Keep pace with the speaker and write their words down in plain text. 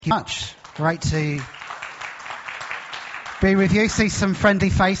Thank you much. Great to be with you. See some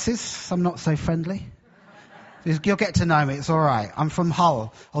friendly faces, some not so friendly. You'll get to know me, it's all right. I'm from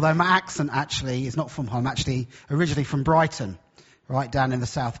Hull, although my accent actually is not from Hull. I'm actually originally from Brighton, right down in the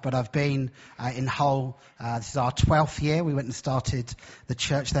south. But I've been in Hull, this is our 12th year. We went and started the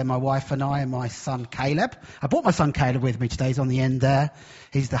church there, my wife and I, and my son Caleb. I brought my son Caleb with me today. He's on the end there.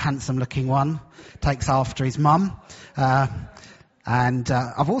 He's the handsome looking one, takes after his mum. And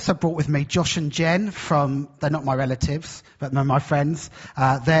I've also brought with me Josh and Jen they're not my relatives, but they're my friends.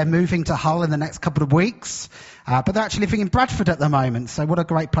 They're moving to Hull in the next couple of weeks, but they're actually living in Bradford at the moment. So what a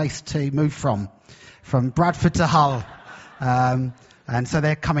great place to move from Bradford to Hull. And so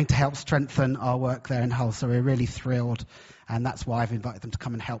they're coming to help strengthen our work there in Hull. So we're really thrilled. And that's why I've invited them to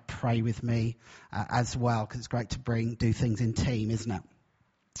come and help pray with me as well, because it's great to do things in team, isn't it?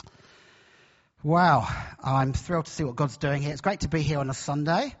 Wow, I'm thrilled to see what God's doing here. It's great to be here on a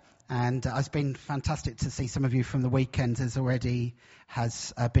Sunday, and it's been fantastic to see some of you from the weekend, as already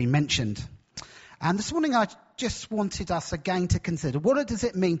has been mentioned. And this morning I just wanted us again to consider, what does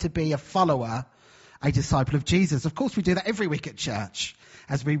it mean to be a follower, a disciple of Jesus? Of course we do that every week at church,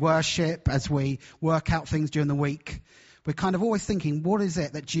 as we worship, as we work out things during the week. We're kind of always thinking, what is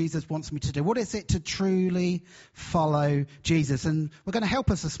it that Jesus wants me to do? What is it to truly follow Jesus? And we're going to help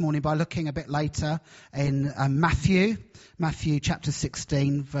us this morning by looking a bit later in Matthew chapter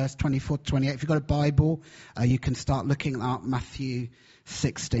 16, verse 24 to 28. If you've got a Bible, you can start looking at Matthew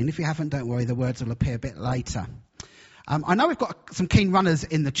 16. If you haven't, don't worry, the words will appear a bit later. I know we've got some keen runners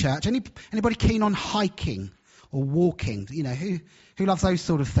in the church. Anybody keen on hiking or walking? You know, who loves those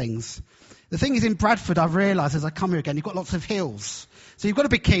sort of things? The thing is, in Bradford, I've realised as I come here again, you've got lots of hills. So you've got to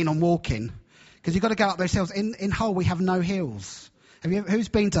be keen on walking, because you've got to go up those hills. In Hull, we have no hills. Who's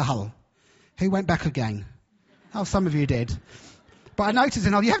been to Hull? Who went back again? Oh, some of you did. But I noticed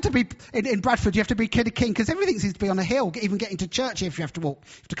in Hull, you have to be, in Bradford, you have to be kind of keen, because everything seems to be on a hill. Even getting to church here, if you have to walk,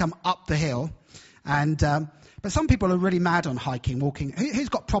 you have to come up the hill. And but some people are really mad on hiking, walking. Who's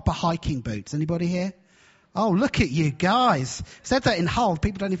got proper hiking boots? Anybody here? Oh, look at you guys. Said that in Hull,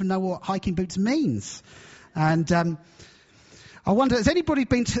 people don't even know what hiking boots means. And I wonder, has anybody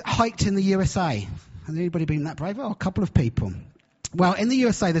been hiked in the USA? Has anybody been that brave? Oh, a couple of people. Well, in the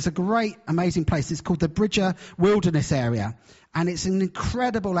USA, there's a great, amazing place. It's called the Bridger Wilderness Area. And it's an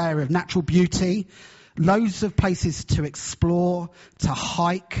incredible area of natural beauty. Loads of places to explore, to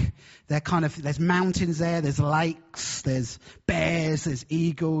hike. There's mountains there, there's lakes, there's bears, there's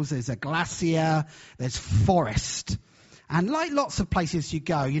eagles, there's a glacier, there's forest. And like lots of places you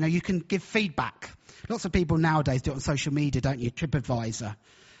go, you can give feedback. Lots of people nowadays do it on social media, don't you? TripAdvisor.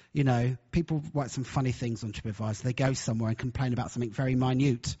 People write some funny things on TripAdvisor. They go somewhere and complain about something very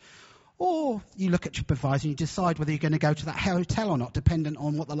minute. Or you look at TripAdvisor and you decide whether you're going to go to that hotel or not, dependent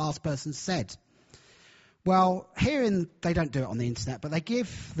on what the last person said. Well, they don't do it on the internet, but they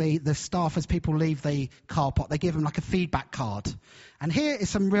give the staff, as people leave the car park, they give them like a feedback card. And here is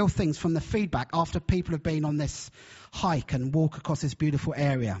some real things from the feedback after people have been on this hike and walk across this beautiful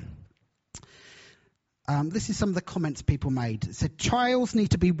area. This is some of the comments people made. It said, trails need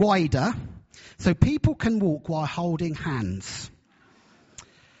to be wider so people can walk while holding hands.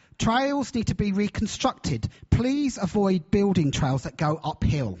 Trails need to be reconstructed. Please avoid building trails that go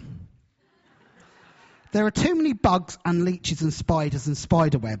uphill. There are too many bugs and leeches and spiders and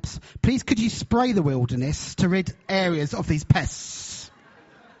spider webs. Please could you spray the wilderness to rid areas of these pests?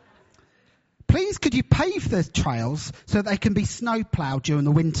 Please could you pave the trails so they can be snow ploughed during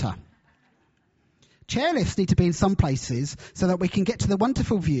the winter? Chairlifts need to be in some places so that we can get to the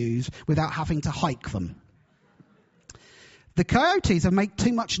wonderful views without having to hike them. The coyotes have made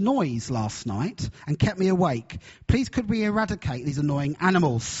too much noise last night and kept me awake. Please could we eradicate these annoying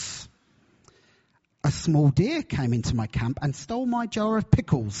animals? A small deer came into my camp and stole my jar of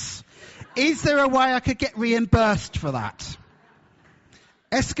pickles. Is there a way I could get reimbursed for that?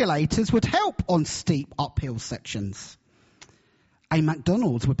 Escalators would help on steep uphill sections. A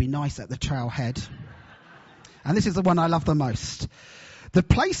McDonald's would be nice at the trailhead. And this is the one I love the most. The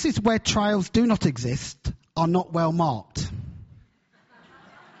places where trails do not exist are not well marked.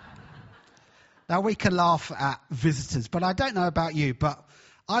 Now we can laugh at visitors, but I don't know about you, but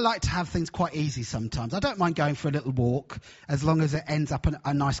I like to have things quite easy sometimes. I don't mind going for a little walk as long as it ends up in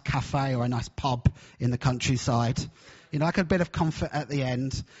a nice cafe or a nice pub in the countryside. Like a bit of comfort at the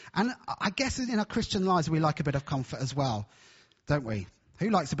end. And I guess in our Christian lives we like a bit of comfort as well, don't we? Who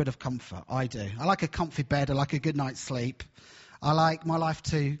likes a bit of comfort? I do. I like a comfy bed. I like a good night's sleep. I like my life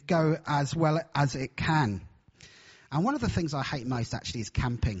to go as well as it can. And one of the things I hate most actually is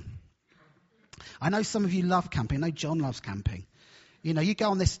camping. I know some of you love camping. I know John loves camping. You know, you go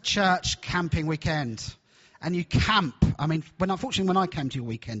on this church camping weekend and you camp. I mean, unfortunately, when I came to your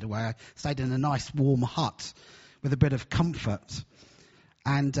weekend away, I stayed in a nice warm hut with a bit of comfort.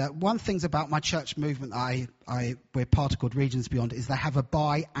 And one thing about my church movement we're part of called Regions Beyond is they have a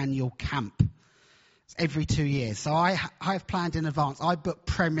biannual camp. It's every 2 years. So I've planned in advance. I book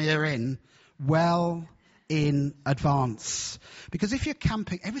Premier in well in advance. Because if you're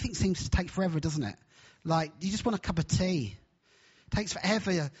camping, everything seems to take forever, doesn't it? Like, you just want a cup of tea. It takes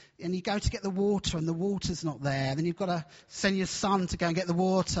forever. And you go to get the water and the water's not there. And then you've got to send your son to go and get the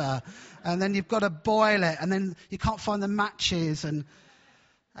water. And then you've got to boil it. And then you can't find the matches. And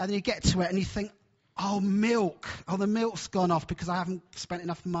then you get to it and you think, milk. The milk's gone off because I haven't spent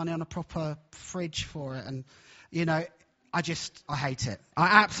enough money on a proper fridge for it. And, you know, I hate it.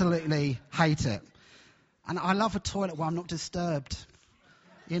 I absolutely hate it. And I love a toilet where I'm not disturbed.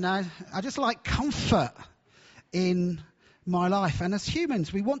 You know, I just like comfort in my life. And as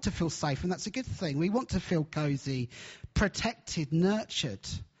humans, we want to feel safe, and that's a good thing. We want to feel cozy, protected, nurtured.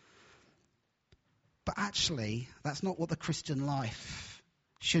 But actually, that's not what the Christian life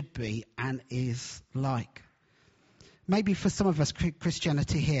should be and is like. Maybe for some of us,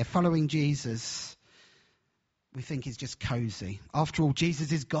 Christianity here, following Jesus, we think is just cozy. After all,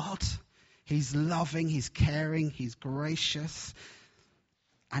 Jesus is God. He's loving, he's caring, he's gracious,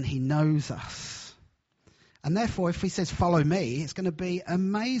 and he knows us. And therefore, if he says, follow me, it's going to be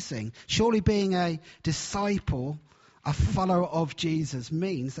amazing. Surely being a disciple, a follower of Jesus,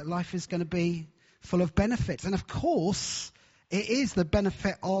 means that life is going to be full of benefits. And of course, it is the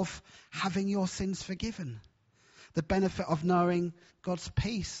benefit of having your sins forgiven. The benefit of knowing God's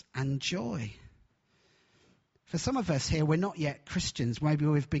peace and joy. For some of us here, we're not yet Christians. Maybe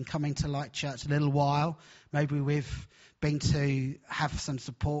we've been coming to Light Church a little while. Maybe we've been to have some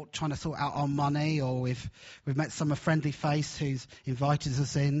support, trying to sort out our money, or we've met some friendly face who's invited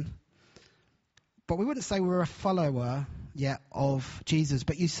us in. But we wouldn't say we're a follower yet of Jesus.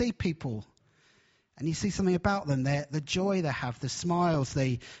 But you see people, and you see something about them. The joy they have, the smiles,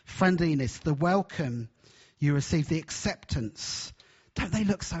 the friendliness, the welcome you receive, the acceptance. Don't they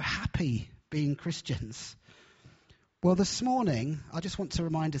look so happy being Christians? Well, this morning, I just want to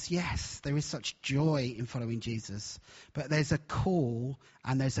remind us, yes, there is such joy in following Jesus, but there's a call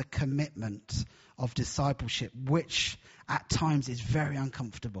and there's a commitment of discipleship, which at times is very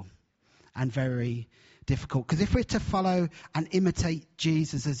uncomfortable and very difficult. Because if we're to follow and imitate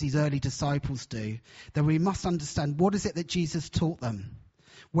Jesus as his early disciples do, then we must understand what is it that Jesus taught them,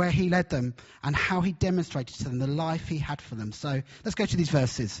 where he led them, and how he demonstrated to them the life he had for them. So let's go to these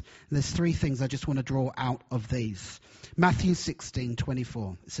verses. There's 3 things I just want to draw out of these. Matthew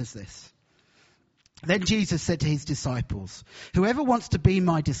 16:24, it says this. Then Jesus said to his disciples, whoever wants to be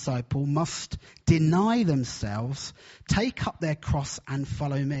my disciple must deny themselves, take up their cross and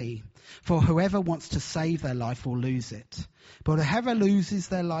follow me. For whoever wants to save their life will lose it. But whoever loses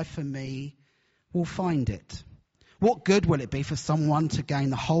their life for me will find it. What good will it be for someone to gain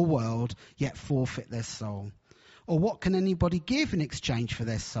the whole world yet forfeit their soul? Or what can anybody give in exchange for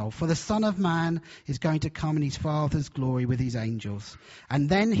their soul? For the Son of Man is going to come in his Father's glory with his angels. And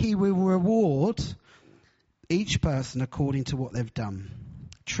then he will reward each person according to what they've done.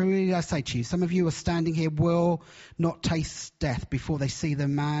 Truly I say to you, some of you are standing here will not taste death before they see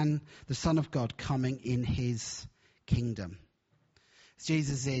the Son of God, coming in his kingdom.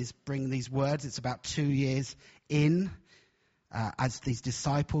 Jesus is bringing these words. It's about 2 years in as these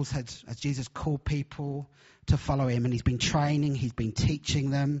disciples as Jesus called people to follow him, and he's been training, he's been teaching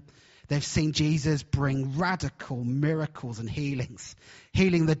them. They've seen Jesus bring radical miracles and healings,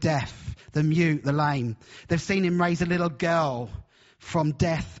 healing the deaf, the mute, the lame. They've seen him raise a little girl from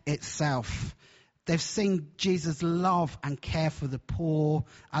death itself. They've seen Jesus love and care for the poor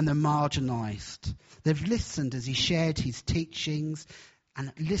and the marginalized. They've listened as he shared his teachings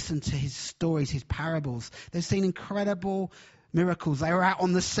and listened to his stories, his parables. They've seen incredible miracles. They were out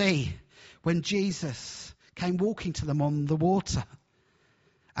on the sea when Jesus came walking to them on the water.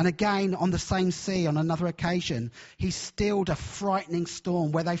 And again, on the same sea, on another occasion, he stilled a frightening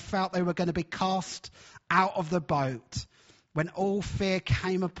storm where they felt they were going to be cast out of the boat, when all fear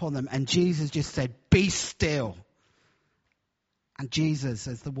came upon them. And Jesus just said, be still. And Jesus,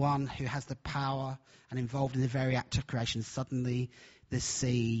 as the one who has the power and involved in the very act of creation, suddenly the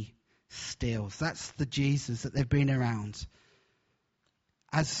sea stills. That's the Jesus that they've been around.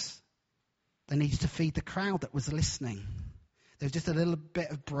 As they needed to feed the crowd that was listening. There's just a little bit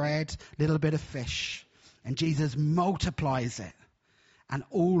of bread, a little bit of fish. And Jesus multiplies it. And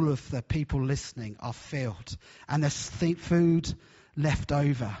all of the people listening are filled. And there's food left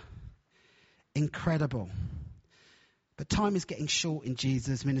over. Incredible. But time is getting short in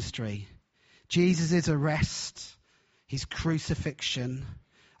Jesus' ministry. Jesus' arrest, his crucifixion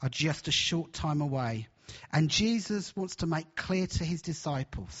are just a short time away. And Jesus wants to make clear to his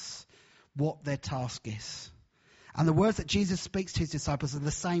disciples what their task is. And the words that Jesus speaks to his disciples are the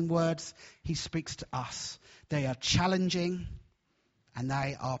same words he speaks to us. They are challenging and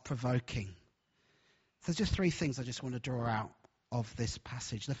they are provoking. So there's just three things I just want to draw out of this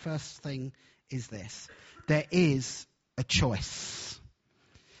passage. The first thing is this. There is a choice.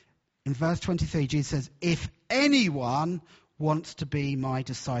 In verse 23, Jesus says, if anyone wants to be my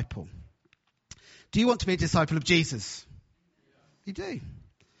disciple. Do you want to be a disciple of Jesus? You do.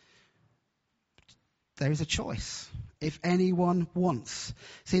 There is a choice. If anyone wants.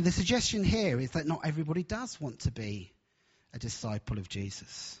 See, the suggestion here is that not everybody does want to be a disciple of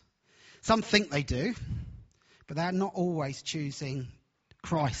Jesus. Some think they do, but they're not always choosing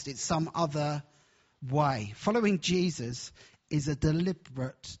Christ. It's some other way. Following Jesus is a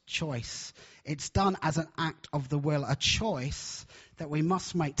deliberate choice. It's done as an act of the will, a choice that we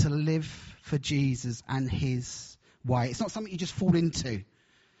must make to live for Jesus and his way. It's not something you just fall into.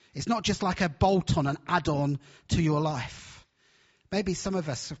 It's not just like a bolt-on, an add-on to your life. Maybe some of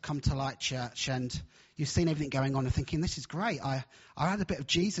us have come to Light Church and you've seen everything going on and thinking, this is great. I had a bit of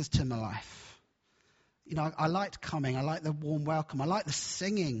Jesus to my life. You know, I liked coming. I liked the warm welcome. I liked the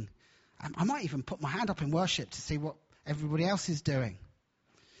singing. I might even put my hand up in worship to see what everybody else is doing.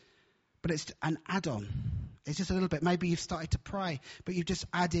 But it's an add-on. It's just a little bit. Maybe you've started to pray, but you've just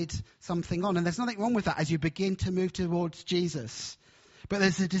added something on. And there's nothing wrong with that as you begin to move towards Jesus. But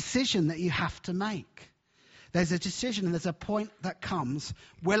there's a decision that you have to make. There's a decision and there's a point that comes.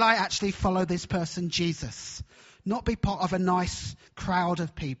 Will I actually follow this person, Jesus? Not be part of a nice crowd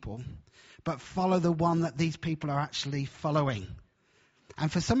of people, but follow the one that these people are actually following.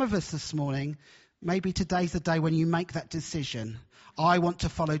 And for some of us this morning, maybe today's the day when you make that decision. I want to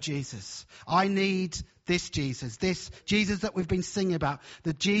follow Jesus. I need this Jesus that we've been singing about,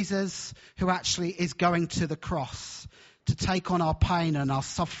 the Jesus who actually is going to the cross to take on our pain and our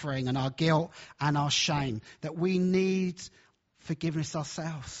suffering and our guilt and our shame, that we need forgiveness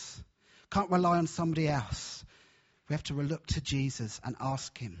ourselves. Can't rely on somebody else. We have to look to Jesus and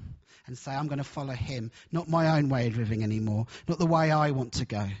ask him and say, I'm going to follow him, not my own way of living anymore, not the way I want to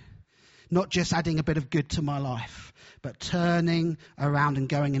go. Not just adding a bit of good to my life, but turning around and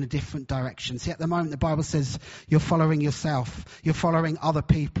going in a different direction. See, at the moment, the Bible says you're following yourself. You're following other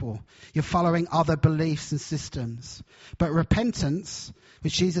people. You're following other beliefs and systems. But repentance,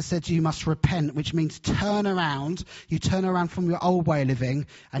 which Jesus said you must repent, which means turn around. You turn around from your old way of living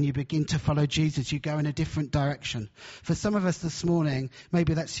and you begin to follow Jesus. You go in a different direction. For some of us this morning,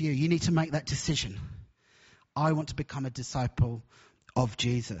 maybe that's you. You need to make that decision. I want to become a disciple of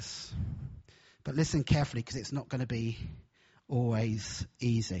Jesus. But listen carefully, because it's not going to be always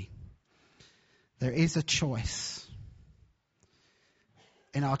easy. There is a choice.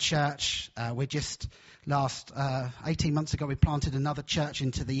 In our church, we just 18 months ago, we planted another church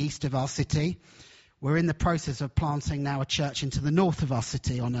into the east of our city. We're in the process of planting now a church into the north of our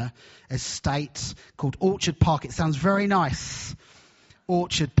city on an estate called Orchard Park. It sounds very nice.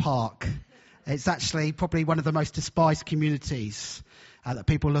 Orchard Park. It's actually probably one of the most despised communities that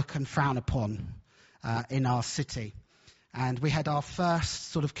people look and frown upon in our city. And we had our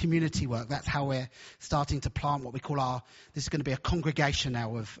first sort of community work. That's how we're starting to plant what we call this is going to be a congregation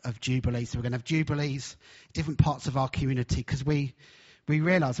now of Jubilees. So we're going to have Jubilees, different parts of our community, because we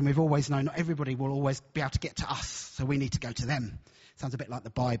realise, and we've always known, not everybody will always be able to get to us, so we need to go to them. Sounds a bit like the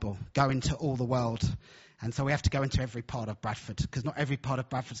Bible, go into all the world. And so we have to go into every part of Bradford, because not every part of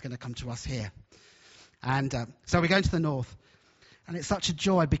Bradford is going to come to us here. And so we're going to the north. And it's such a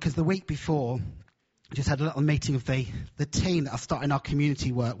joy, because the week before, we just had a little meeting of the team that are starting our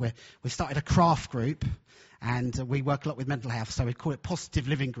community work. We started a craft group, and we work a lot with mental health, so we call it Positive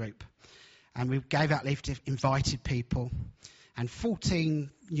Living Group. And we gave out leaflets, invited people, and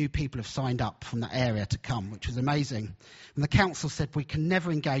 14 new people have signed up from that area to come, which was amazing. And the council said we can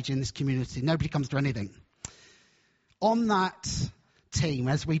never engage in this community. Nobody comes to anything. On that team,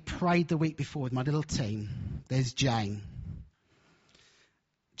 as we prayed the week before with my little team, there's Jane.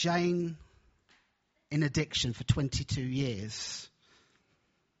 Jane, in addiction for 22 years,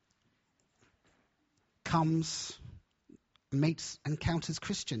 comes, meets, encounters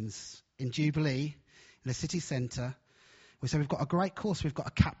Christians in Jubilee, in the city centre. We say we've got a great course. We've got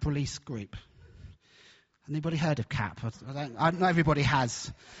a CAP release group. Anybody heard of CAP? Not everybody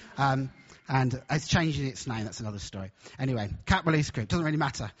has. And it's changing its name. That's another story. Anyway, CAP release group. Doesn't really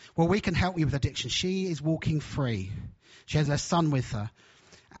matter. Well, we can help you with addiction. She is walking free. She has her son with her.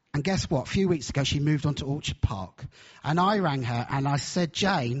 And guess what? A few weeks ago, she moved on to Orchard Park. And I rang her and I said,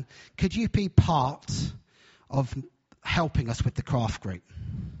 Jane, could you be part of helping us with the craft group?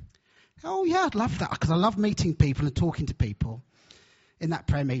 Oh, yeah, I'd love that, because I love meeting people and talking to people. In that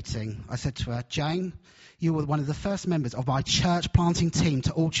prayer meeting, I said to her, Jane, you were one of the first members of my church planting team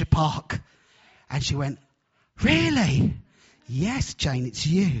to Orchard Park. And she went, really? Yes, Jane, it's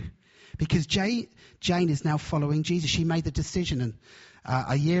you. Because Jane is now following Jesus. She made the decision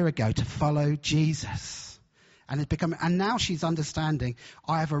a year ago to follow Jesus. And now she's understanding,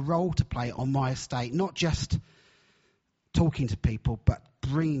 I have a role to play on my estate, not just talking to people, but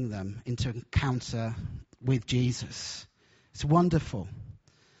bringing them into encounter with Jesus. It's wonderful.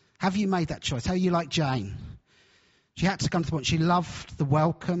 Have you made that choice? How are you like Jane? She had to come to the point. She loved the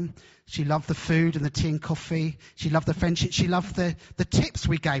welcome. She loved the food and the tea and coffee. She loved the friendship. She loved the tips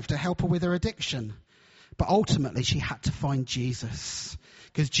we gave to help her with her addiction. But ultimately, she had to find Jesus,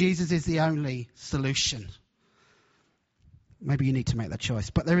 because Jesus is the only solution. Maybe you need to make that choice.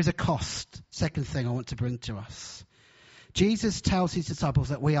 But there is a cost. Second thing I want to bring to us. Jesus tells his disciples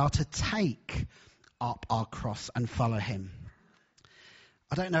that we are to take up our cross and follow him.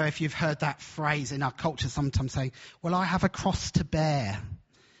 I don't know if you've heard that phrase in our culture sometimes saying, well, I have a cross to bear.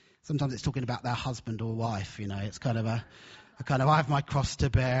 Sometimes it's talking about their husband or wife, it's kind of I have my cross to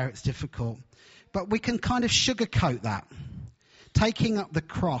bear, it's difficult. But we can kind of sugarcoat that. Taking up the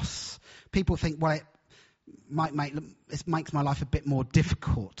cross, people think, well, it makes my life a bit more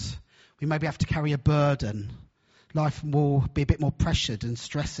difficult. We maybe have to carry a burden. Life will be a bit more pressured and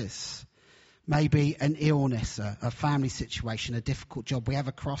stresses. Maybe an illness, a family situation, a difficult job. We have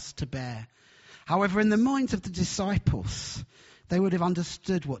a cross to bear. However, in the minds of the disciples, they would have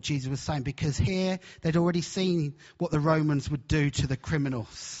understood what Jesus was saying, because here they'd already seen what the Romans would do to the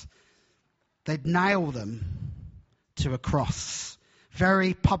criminals. They'd nail them to a cross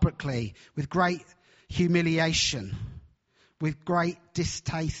very publicly, with great humiliation, with great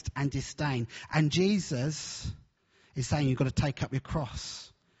distaste and disdain. And Jesus is saying you've got to take up your cross.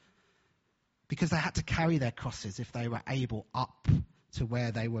 Because they had to carry their crosses if they were able up to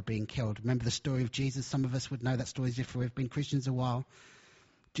where they were being killed. Remember the story of Jesus? Some of us would know that story if we've been Christians a while.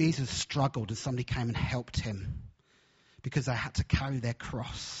 Jesus struggled and somebody came and helped him, because they had to carry their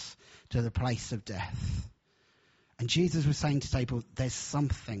cross to the place of death. And Jesus was saying to people, there's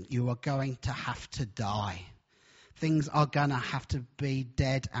something. You are going to have to die. Things are going to have to be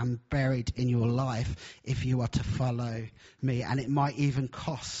dead and buried in your life if you are to follow me. And it might even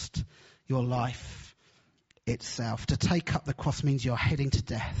cost your life itself. To take up the cross means you're heading to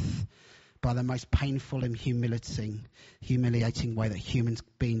death by the most painful and humiliating way that human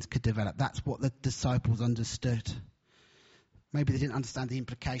beings could develop. That's what the disciples understood. Maybe they didn't understand the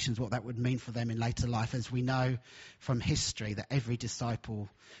implications, what that would mean for them in later life, as we know from history that every disciple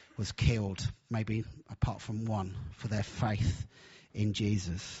was killed, maybe apart from one, for their faith in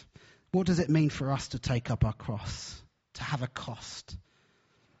Jesus. What does it mean for us to take up our cross, to have a cost?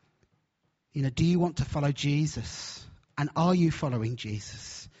 Do you want to follow Jesus? And are you following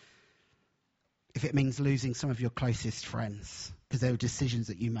Jesus? If it means losing some of your closest friends, because there are decisions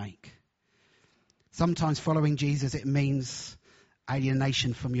that you make. Sometimes following Jesus, it means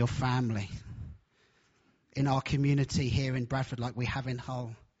alienation from your family. In our community here in Bradford, like we have in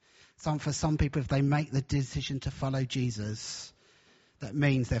Hull. For some people, if they make the decision to follow Jesus, that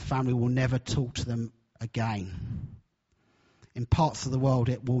means their family will never talk to them again. In parts of the world,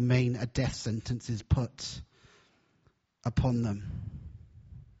 it will mean a death sentence is put upon them.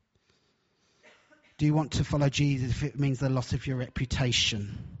 Do you want to follow Jesus if it means the loss of your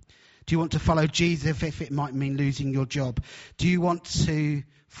reputation? Do you want to follow Jesus if it might mean losing your job? Do you want to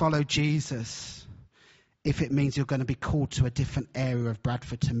follow Jesus if it means you're going to be called to a different area of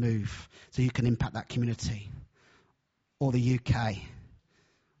Bradford to move so you can impact that community, or the UK,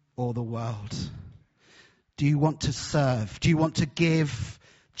 or the world? Do you want to serve? Do you want to give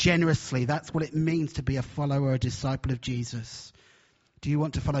generously? That's what it means to be a follower, a disciple of Jesus. Do you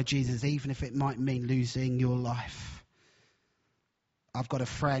want to follow Jesus even if it might mean losing your life? I've got a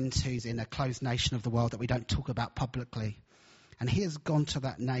friend who's in a closed nation of the world that we don't talk about publicly. And he has gone to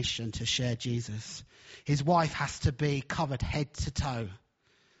that nation to share Jesus. His wife has to be covered head to toe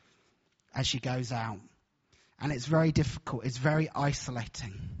as she goes out. And it's very difficult. It's very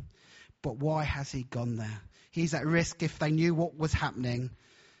isolating. But why has he gone there? He's at risk. If they knew what was happening,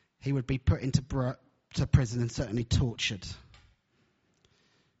 he would be put into prison and certainly tortured.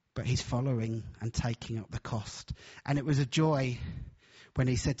 But he's following and taking up the cost. And it was a joy when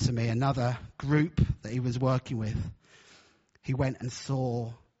he said to me, another group that he was working with, he went and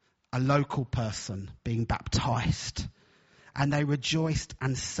saw a local person being baptized. and they rejoiced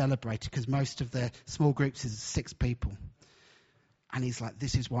and celebrated, because most of their small groups is 6 people. And he's like,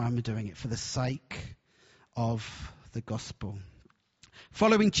 this is why I'm doing it, for the sake of the gospel.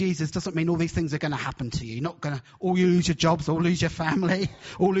 Following Jesus doesn't mean all these things are going to happen to you. You're not going to all lose your jobs, all lose your family,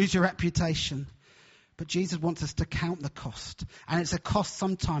 all lose your reputation. But Jesus wants us to count the cost. And it's a cost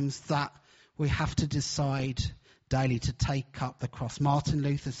sometimes that we have to decide daily to take up the cross. Martin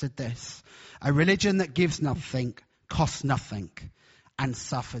Luther said this: a religion that gives nothing, costs nothing, and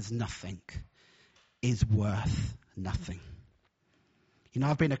suffers nothing is worth nothing. You know,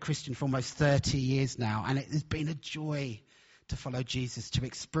 I've been a Christian for almost 30 years now, and it has been a joy to follow Jesus, to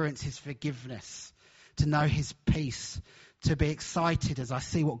experience his forgiveness, to know his peace, to be excited as I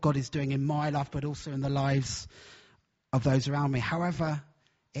see what God is doing in my life, but also in the lives of those around me. However,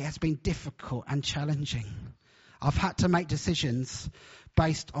 it has been difficult and challenging. I've had to make decisions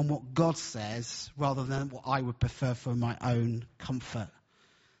based on what God says rather than what I would prefer for my own comfort.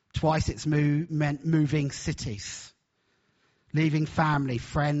 Twice it's meant moving cities, leaving family,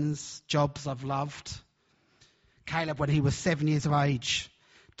 friends, jobs I've loved. Caleb, when he was 7 years of age,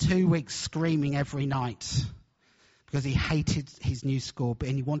 2 weeks screaming every night because he hated his new school, but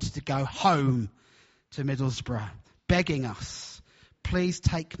he wanted to go home to Middlesbrough, begging us, please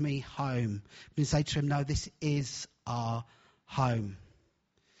take me home. We say to him, no, this is our home.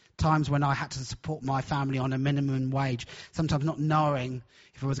 Times when I had to support my family on a minimum wage, sometimes not knowing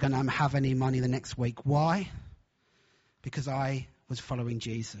if I was going to have any money the next week. Why? Because I was following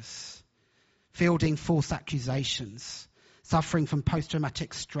Jesus. Fielding false accusations, suffering from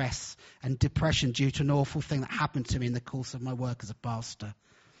post-traumatic stress and depression due to an awful thing that happened to me in the course of my work as a pastor.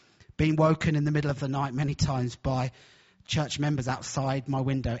 Being woken in the middle of the night many times by church members outside my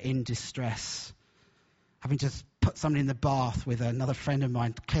window in distress. Having to put somebody in the bath with another friend of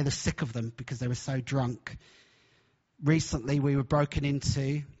mine to clear the sick of them because they were so drunk. Recently we were broken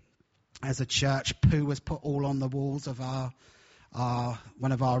into as a church. Poo was put all on the walls of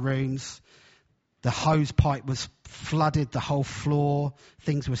one of our rooms. The hose pipe was flooded, the whole floor.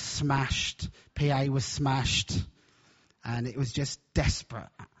 Things were smashed. PA was smashed. And it was just desperate.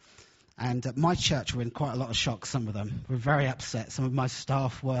 And my church were in quite a lot of shock, some of them. Were very upset. Some of my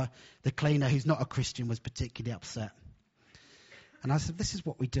staff were. The cleaner, who's not a Christian, was particularly upset. And I said, this is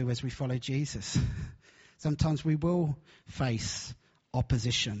what we do as we follow Jesus. Sometimes we will face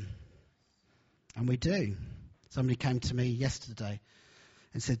opposition. And we do. Somebody came to me yesterday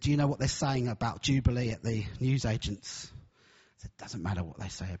and said, do you know what they're saying about Jubilee at the newsagents? I said, it doesn't matter what they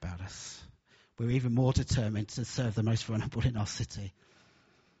say about us. We're even more determined to serve the most vulnerable in our city.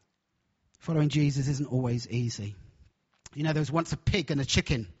 Following Jesus isn't always easy. You know, there was once a pig and a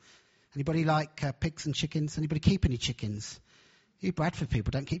chicken. Anybody like pigs and chickens? Anybody keep any chickens? You Bradford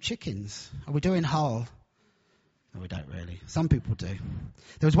people don't keep chickens. Are we doing Hull? No, we don't really. Some people do.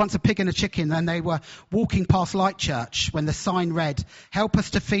 There was once a pig and a chicken, and they were walking past Light Church when the sign read, help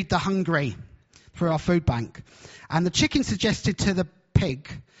us to feed the hungry, through our food bank. And the chicken suggested to the pig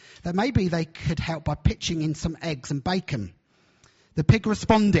that maybe they could help by pitching in some eggs and bacon. The pig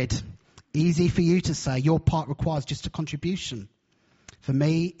responded, easy for you to say, your part requires just a contribution. For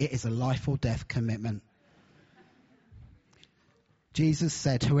me, it is a life or death commitment. Jesus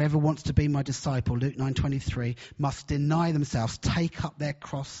said, whoever wants to be my disciple, Luke 9:23, must deny themselves, take up their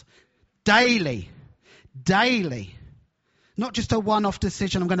cross daily. Daily. Not just a one-off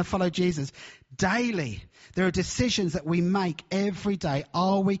decision, I'm going to follow Jesus. Daily. There are decisions that we make every day.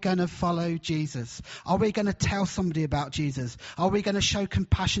 Are we going to follow Jesus? Are we going to tell somebody about Jesus? Are we going to show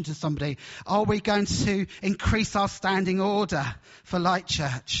compassion to somebody? Are we going to increase our standing order for Light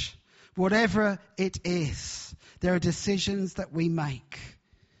Church? Whatever it is, there are decisions that we make.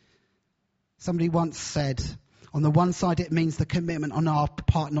 Somebody once said, on the one side it means the commitment on our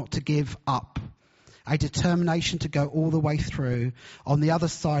part not to give up. A determination to go all the way through. On the other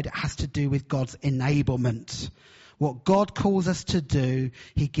side, it has to do with God's enablement. What God calls us to do,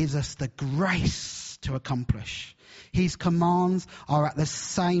 he gives us the grace to accomplish. His commands are at the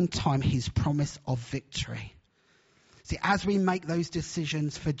same time his promise of victory. See, as we make those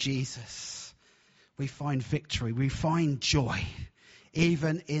decisions for Jesus, we find victory, we find joy,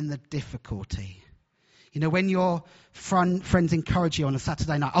 even in the difficulty. You know, when your friends encourage you on a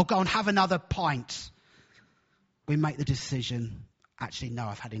Saturday night, I'll go and have another pint. We make the decision, actually, no,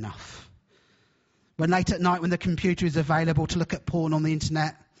 I've had enough. When late at night, when the computer is available to look at porn on the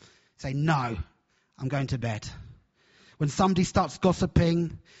internet, say, no, I'm going to bed. When somebody starts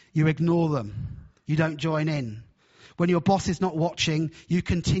gossiping, you ignore them. You don't join in. When your boss is not watching, you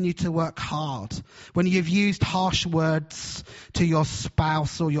continue to work hard. When you've used harsh words to your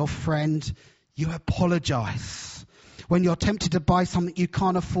spouse or your friend, you apologize. When you're tempted to buy something you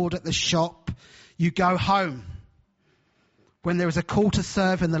can't afford at the shop, you go home. When there is a call to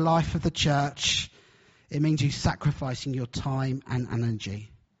serve in the life of the church, it means you sacrificing your time and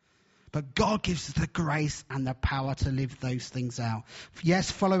energy. But God gives us the grace and the power to live those things out. Yes,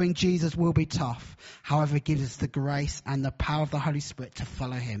 following Jesus will be tough. However, He gives us the grace and the power of the Holy Spirit to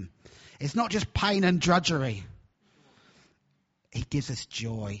follow Him. It's not just pain and drudgery. He gives us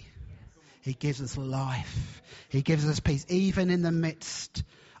joy. He gives us life. He gives us peace, even in the midst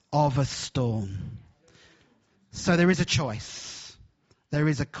of a storm. So there is a choice. There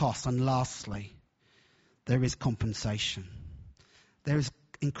is a cost. And lastly, there is compensation. There is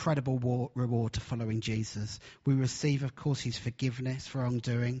incredible reward to following Jesus. We receive, of course, His forgiveness for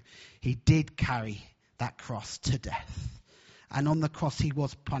wrongdoing. He did carry that cross to death. And on the cross, He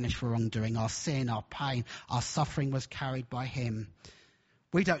was punished for wrongdoing. Our sin, our pain, our suffering was carried by Him.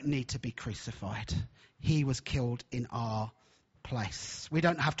 We don't need to be crucified. He was killed in our place. We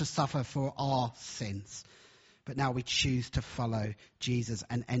don't have to suffer for our sins. But now we choose to follow Jesus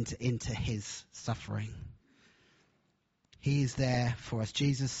and enter into His suffering. He is there for us.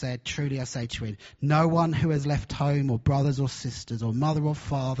 Jesus said, truly I say to you, no one who has left home or brothers or sisters or mother or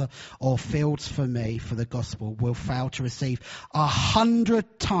father or fields for me, for the gospel, will fail to receive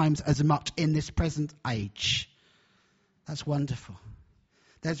 100 times as much in this present age. That's wonderful.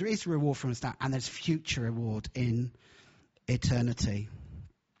 There is reward from us now, and there's future reward in eternity.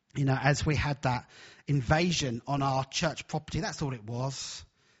 You know, as we had that invasion on our church property, that's all it was.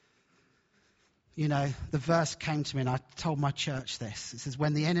 You know, the verse came to me and I told my church this. It says,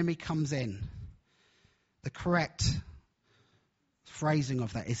 when the enemy comes in, the correct phrasing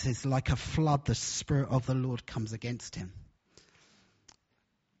of that is like a flood, the Spirit of the Lord comes against him.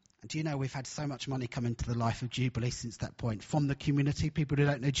 And do you know, we've had so much money come into the life of Jubilee since that point, from the community, people who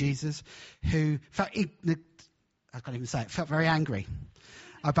don't know Jesus, who felt, I can't even say it, felt very angry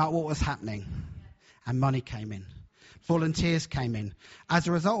about what was happening. And money came in. Volunteers came in. As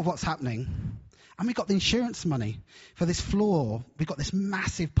a result of what's happening, and we got the insurance money for this floor. We got this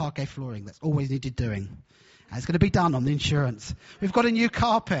massive parquet flooring that's always needed doing. And it's going to be done on the insurance. We've got a new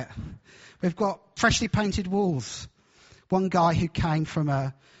carpet. We've got freshly painted walls. One guy who came from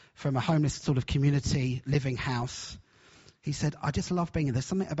a homeless sort of community living house, he said, I just love being here. There's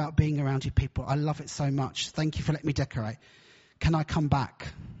something about being around you people. I love it so much. Thank you for letting me decorate. Can I come back?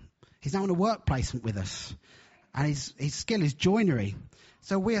 He's now on a work placement with us. And his skill is joinery.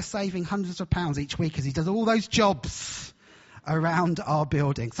 So we are saving hundreds of pounds each week as he does all those jobs around our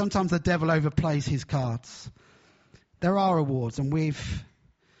building. Sometimes the devil overplays his cards. There are rewards, and we've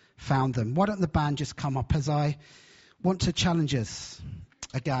found them. Why don't the band just come up as I want to challenge us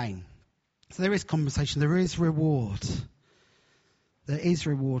again. So there is compensation. There is reward. There is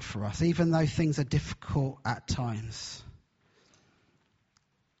reward for us, even though things are difficult at times.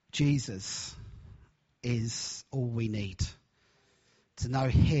 Jesus is all we need. To know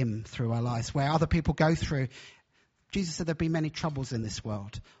Him through our lives. Where other people go through, Jesus said there'll be many troubles in this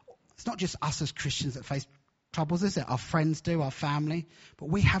world. It's not just us as Christians that face troubles, is it? Our friends do, our family. But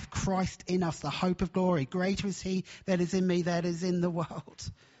we have Christ in us, the hope of glory. Greater is He that is in me, that is in the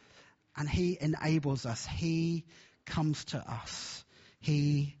world. And He enables us. He comes to us.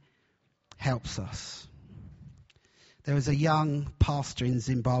 He helps us. There was a young pastor in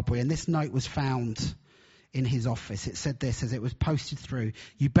Zimbabwe, and this note was found in his office. It said this as it was posted through: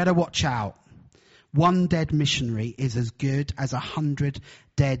 you better watch out. One dead missionary is as good as 100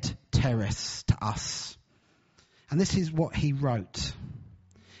 dead terrorists to us. And this is what he wrote.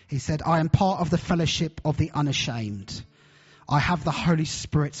 He said, I am part of the fellowship of the unashamed. I have the Holy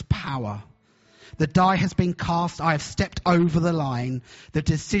Spirit's power. The die has been cast. I have stepped over the line. The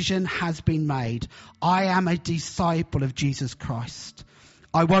decision has been made. I am a disciple of Jesus Christ.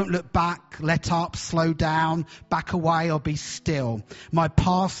 I won't look back, let up, slow down, back away or be still. My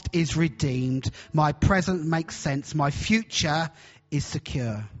past is redeemed. My present makes sense. My future is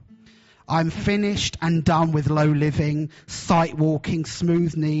secure. I'm finished and done with low living, sight walking,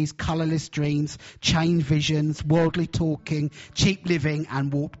 smooth knees, colourless dreams, chained visions, worldly talking, cheap living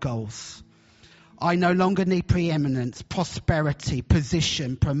and warped goals. I no longer need preeminence, prosperity,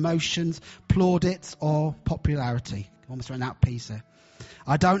 position, promotions, plaudits or popularity. Almost ran out of peace there.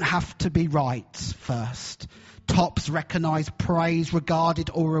 I don't have to be right first. Tops, recognised, praised,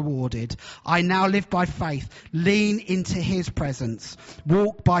 regarded or rewarded. I now live by faith, lean into His presence,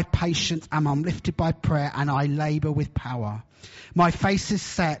 walk by patience, and I'm lifted by prayer, and I labour with power. My face is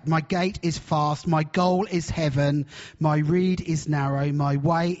set, my gait is fast, my goal is heaven, my reed is narrow, my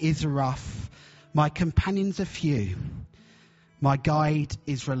way is rough, my companions are few, my guide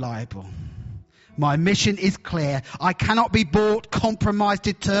is reliable. My mission is clear. I cannot be bought, compromised,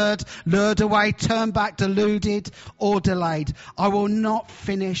 deterred, lured away, turned back, deluded, or delayed. I will not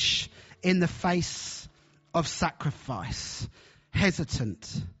finish in the face of sacrifice,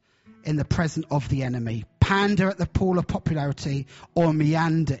 hesitant in the presence of the enemy, pander at the pool of popularity, or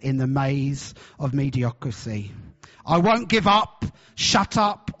meander in the maze of mediocrity. I won't give up, shut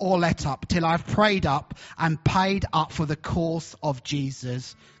up, or let up till I've prayed up and paid up for the cause of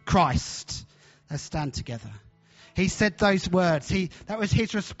Jesus Christ. Let's stand together. He said those words. That was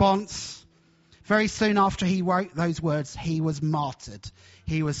his response. Very soon after he wrote those words, he was martyred.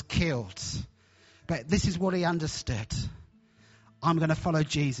 He was killed. But this is what he understood. I'm going to follow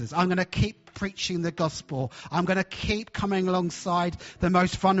Jesus. I'm going to keep preaching the gospel. I'm going to keep coming alongside the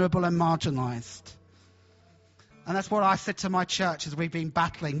most vulnerable and marginalised. And that's what I said to my church as we've been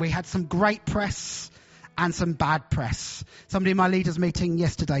battling. We had some great press and some bad press. Somebody in my leaders meeting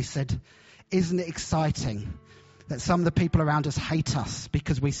yesterday said, isn't it exciting that some of the people around us hate us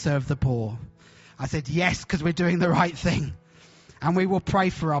because we serve the poor? I said, yes, because we're doing the right thing. And we will pray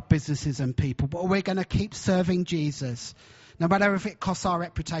for our businesses and people. But we're going to keep serving Jesus. No matter if it costs our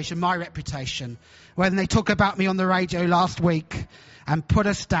reputation, my reputation. When they talk about me on the radio last week and put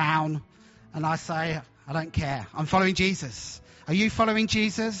us down, and I say, I don't care. I'm following Jesus. Are you following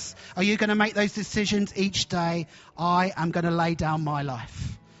Jesus? Are you going to make those decisions each day? I am going to lay down my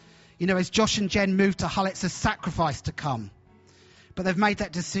life. You know, as Josh and Jen moved to Hull, it's a sacrifice to come. But they've made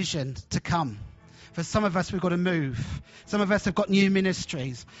that decision to come. For some of us, we've got to move. Some of us have got new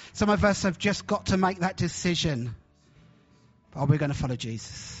ministries. Some of us have just got to make that decision. Are we going to follow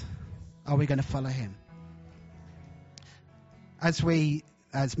Jesus? Are we going to follow him?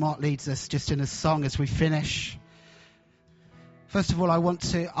 As Mark leads us just in a song as we finish, first of all, I want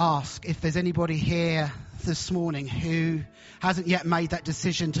to ask if there's anybody here this morning who hasn't yet made that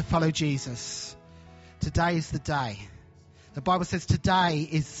decision to follow Jesus. Today is the day. The Bible says today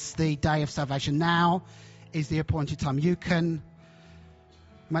is the day of salvation. Now is the appointed time. You can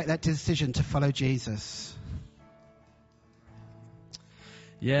make that decision to follow Jesus.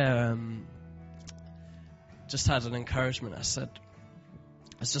 Yeah, just had an encouragement. I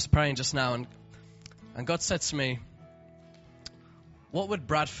was just praying just now, and God said to me, what would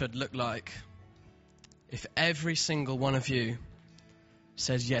Bradford look like if every single one of you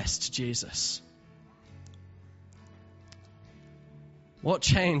said yes to Jesus? What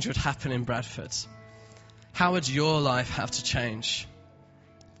change would happen in Bradford? How would your life have to change?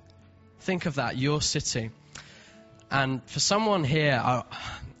 Think of that, your city. And for someone here,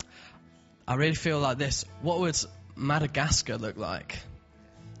 I really feel like this. What would Madagascar look like?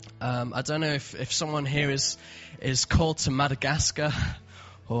 I don't know if someone here is called to Madagascar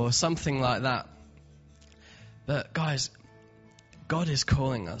or something like that. But guys, God is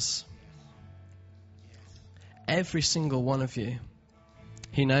calling us. Every single one of you.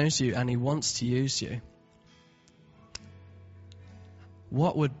 He knows you and he wants to use you.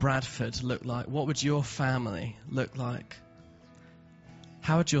 What would Bradford look like? What would your family look like?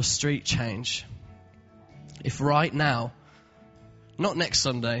 How would your street change? If right now, not next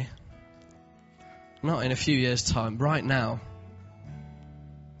Sunday, not in a few years' time, right now,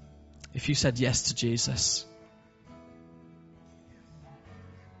 if you said yes to Jesus.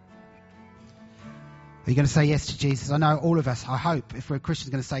 Are you going to say yes to Jesus? I know all of us, I hope, if we're Christians,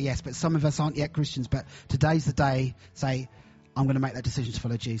 are going to say yes. But some of us aren't yet Christians. But today's the day, say, I'm going to make that decision to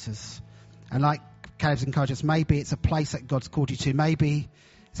follow Jesus. And like Caleb's encouraged us, maybe it's a place that God's called you to. Maybe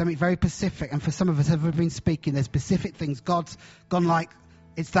something very specific. And for some of us who have been speaking, there's specific things. God's gone like,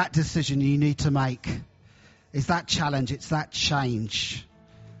 it's that decision you need to make. It's that challenge. It's that change.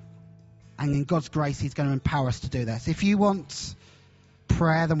 And in God's grace, he's going to empower us to do that. So if you want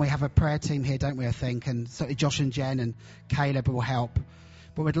prayer, then we have a prayer team here, don't we, I think? And certainly Josh and Jen and Caleb will help.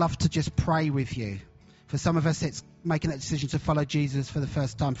 But we'd love to just pray with you. For some of us, it's making that decision to follow Jesus for the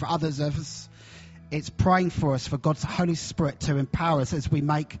first time. For others of us, it's praying for us, for God's Holy Spirit to empower us as we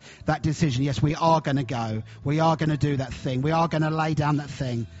make that decision. Yes, we are going to go. We are going to do that thing. We are going to lay down that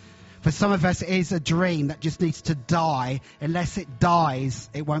thing. For some of us, it is a dream that just needs to die. Unless it dies,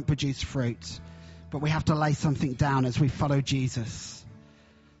 it won't produce fruit. But we have to lay something down as we follow Jesus.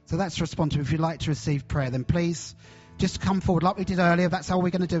 So that's responsive. If you'd like to receive prayer, then please just come forward like we did earlier. That's all we're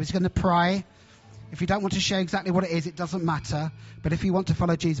going to do. We're going to pray. If you don't want to share exactly what it is, it doesn't matter. But if you want to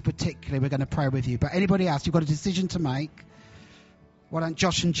follow Jesus particularly, we're going to pray with you. But anybody else, you've got a decision to make. Why don't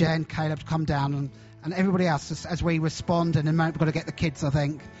Josh and Jen, Caleb come down and everybody else as we respond. And in a moment, we've got to get the kids, I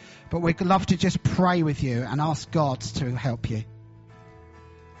think. But we'd love to just pray with you and ask God to help you.